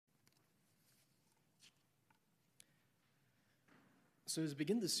So as we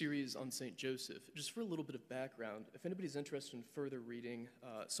begin the series on St. Joseph, just for a little bit of background, if anybody's interested in further reading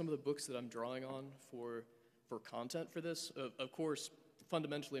some of the books that I'm drawing on for content for this, of course,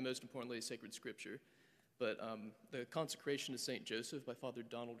 fundamentally, most importantly, sacred scripture, but the Consecration to St. Joseph by Father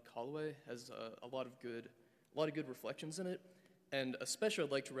Donald Calloway has a lot of good reflections in it, and especially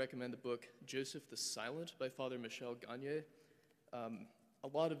I'd like to recommend the book Joseph the Silent by Father Michel Gagne. A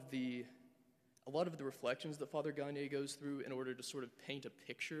lot of the reflections that Father Gagne goes through in order to sort of paint a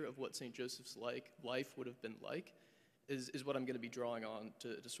picture of what St. Joseph's life would have been like is what I'm going to be drawing on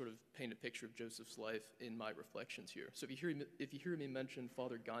to sort of paint a picture of Joseph's life in my reflections here. So if you hear me mention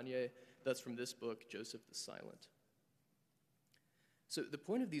Father Gagne, that's from this book, Joseph the Silent. So the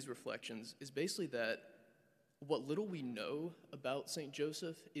point of these reflections is basically that what little we know about St.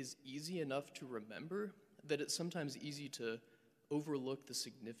 Joseph is easy enough to remember that it's sometimes easy to overlook the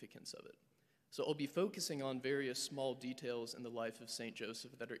significance of it. So I'll be focusing on various small details in the life of St.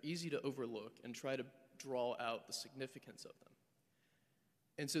 Joseph that are easy to overlook and try to draw out the significance of them.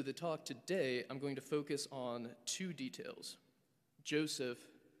 And so the talk today, I'm going to focus on two details: Joseph,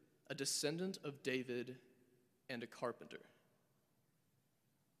 a descendant of David, and a carpenter.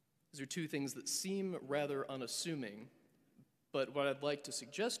 These are two things that seem rather unassuming, but what I'd like to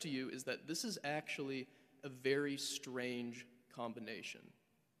suggest to you is that this is actually a very strange combination: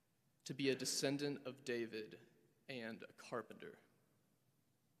 to be a descendant of David and a carpenter.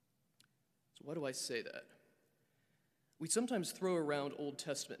 So why do I say that? We sometimes throw around Old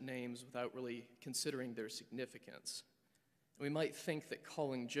Testament names without really considering their significance. And we might think that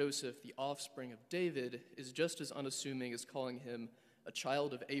calling Joseph the offspring of David is just as unassuming as calling him a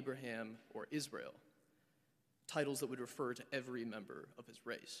child of Abraham or Israel, titles that would refer to every member of his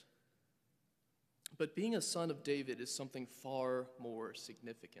race. But being a son of David is something far more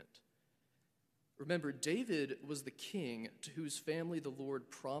significant. Remember, David was the king to whose family the Lord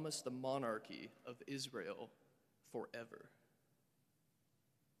promised the monarchy of Israel forever.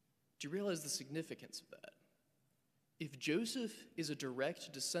 Do you realize the significance of that? If Joseph is a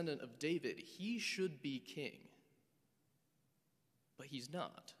direct descendant of David, he should be king. But he's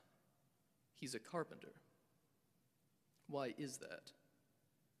not. He's a carpenter. Why is that?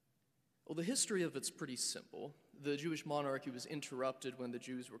 Well, the history of it's pretty simple. The Jewish monarchy was interrupted when the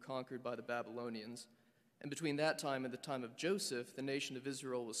Jews were conquered by the Babylonians, and between that time and the time of Joseph, the nation of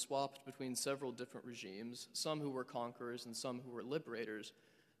Israel was swapped between several different regimes, some who were conquerors and some who were liberators,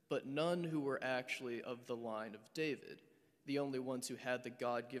 but none who were actually of the line of David, the only ones who had the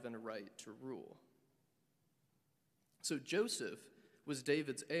God-given right to rule. So Joseph was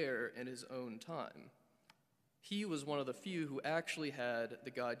David's heir in his own time. He was one of the few who actually had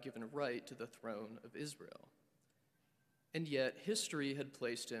the God-given right to the throne of Israel. And yet, history had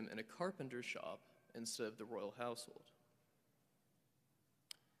placed him in a carpenter's shop instead of the royal household.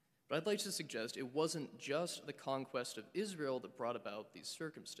 But I'd like to suggest it wasn't just the conquest of Israel that brought about these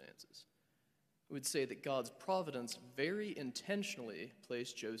circumstances. I would say that God's providence very intentionally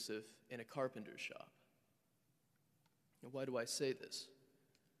placed Joseph in a carpenter's shop. And why do I say this?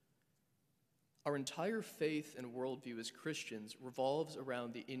 Our entire faith and worldview as Christians revolves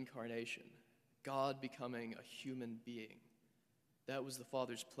around the incarnation, God becoming a human being. That was the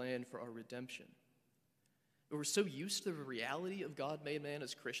Father's plan for our redemption. But we're so used to the reality of God made man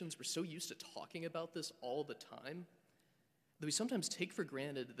as Christians, we're so used to talking about this all the time, that we sometimes take for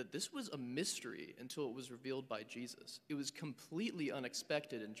granted that this was a mystery until it was revealed by Jesus. It was completely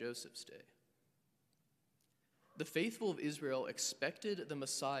unexpected in Joseph's day. The faithful of Israel expected the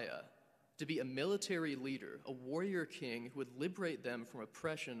Messiah to be a military leader, a warrior king who would liberate them from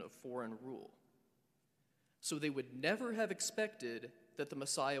oppression of foreign rule. So they would never have expected that the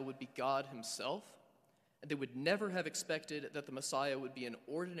Messiah would be God himself, and they would never have expected that the Messiah would be an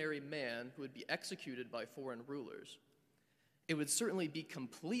ordinary man who would be executed by foreign rulers. It would certainly be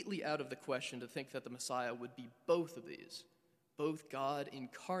completely out of the question to think that the Messiah would be both of these, both God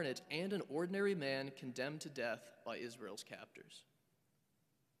incarnate and an ordinary man condemned to death by Israel's captors.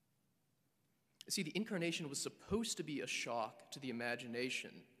 See, the incarnation was supposed to be a shock to the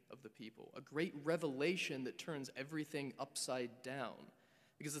imagination of the people, a great revelation that turns everything upside down,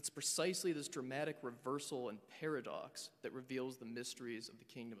 because it's precisely this dramatic reversal and paradox that reveals the mysteries of the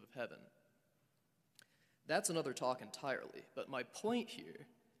kingdom of heaven. That's another talk entirely, but my point here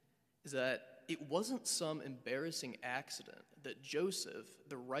is that it wasn't some embarrassing accident that Joseph,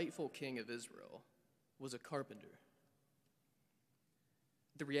 the rightful king of Israel, was a carpenter.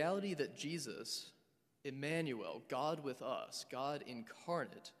 The reality that Jesus, Emmanuel, God with us, God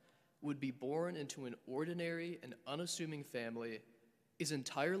incarnate, would be born into an ordinary and unassuming family is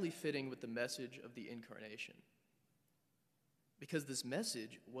entirely fitting with the message of the incarnation. Because this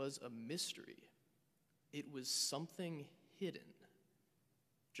message was a mystery. It was something hidden,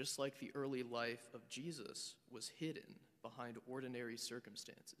 just like the early life of Jesus was hidden behind ordinary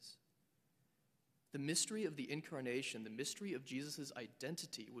circumstances. The mystery of the incarnation, the mystery of Jesus'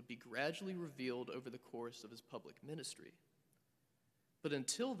 identity, would be gradually revealed over the course of his public ministry. But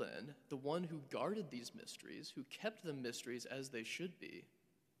until then, the one who guarded these mysteries, who kept them mysteries as they should be,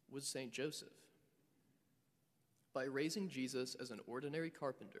 was St. Joseph. By raising Jesus as an ordinary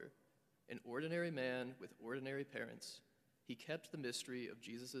carpenter, an ordinary man with ordinary parents, he kept the mystery of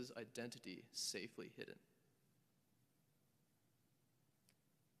Jesus' identity safely hidden.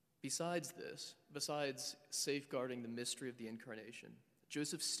 Besides safeguarding the mystery of the incarnation,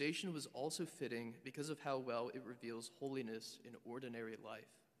 Joseph's station was also fitting because of how well it reveals holiness in ordinary life.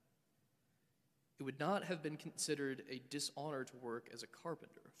 It would not have been considered a dishonor to work as a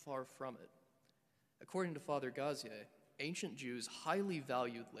carpenter, far from it. According to Father Gazier, ancient Jews highly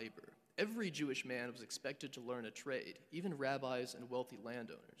valued labor. Every Jewish man was expected to learn a trade, even rabbis and wealthy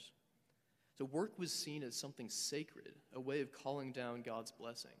landowners. So work was seen as something sacred, a way of calling down God's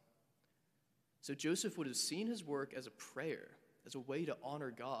blessing. So Joseph would have seen his work as a prayer, as a way to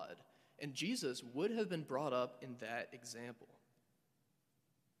honor God, and Jesus would have been brought up in that example.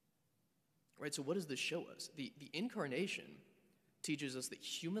 Right, so what does this show us? The incarnation teaches us that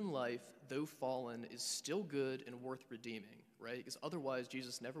human life, though fallen, is still good and worth redeeming, right? Because otherwise,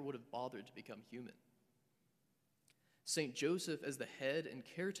 Jesus never would have bothered to become human. St. Joseph, as the head and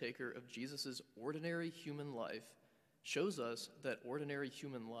caretaker of Jesus' ordinary human life, shows us that ordinary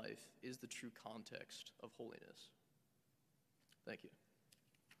human life is the true context of holiness. Thank you.